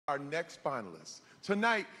Our next finalist.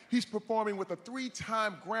 Tonight, he's performing with a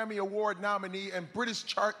 3-time Grammy Award nominee and British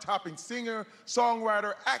chart-topping singer,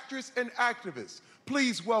 songwriter, actress, and activist.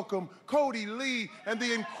 Please welcome Kodi Lee and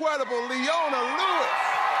the incredible Leona Lewis.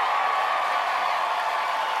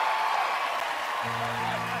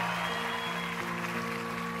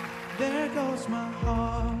 There goes my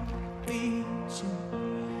heart beating,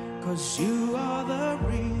 'cause you are the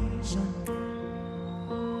reason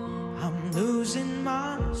I'm losing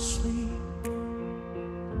my sleep.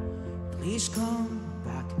 Please come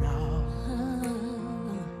back now.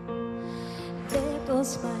 There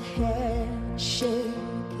goes my head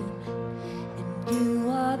shaking, and you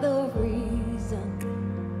are the reason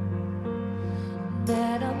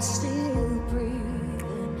that I'm still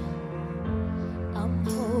breathing. I'm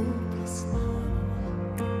hopeless now,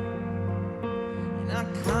 and I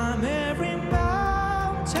climb every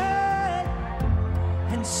mountain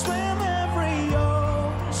and swim every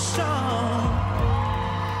ocean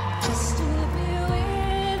just to be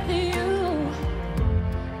with you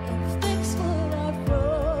and fix what I've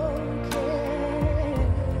broken.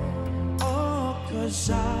 Oh, 'cause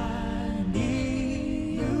I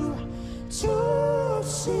need you to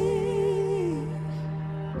see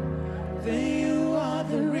that you are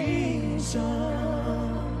the reason.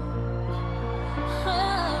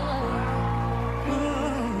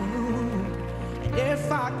 And if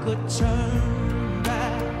I could turn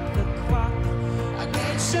back the clock, I'd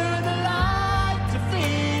make sure the light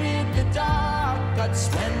defeated the dark. I'd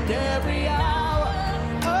spend every hour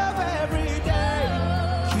of every day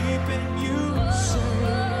keeping you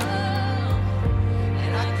safe,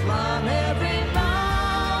 and I'd climb every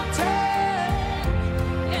mountain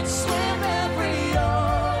and swim every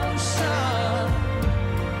ocean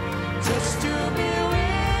just to be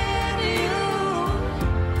with you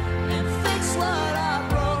and fix what I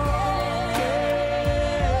broken.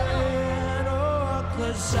 Oh,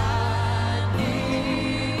 'cause I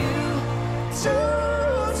need you to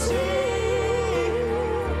see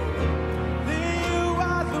that you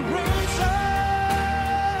are the reason.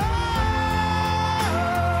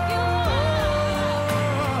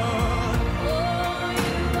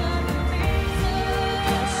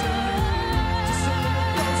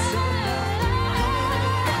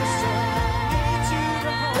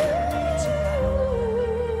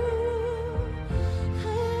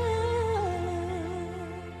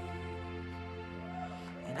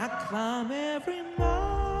 I'd climb every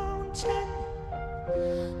mountain,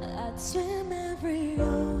 I'd swim every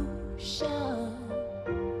ocean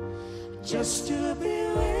just to be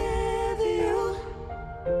with you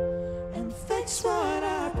and fix what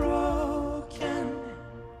I've broken.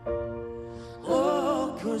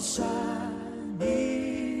 Oh, 'cause I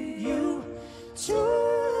need you to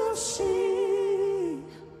see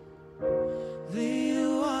that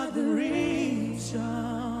you are the reason.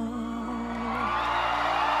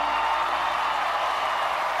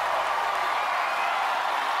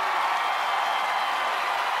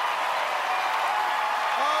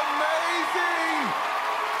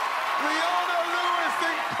 Leona Lewis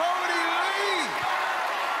and Kodi Lee.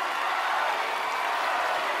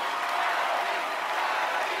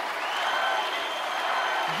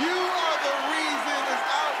 You Are the Reason is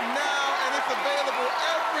out now and it's available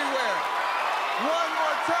everywhere. One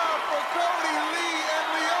more time for Kodi Lee and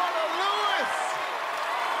Leona Lewis.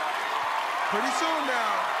 Pretty soon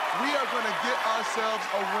now, we are going to get ourselves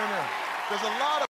a winner. There's a lot of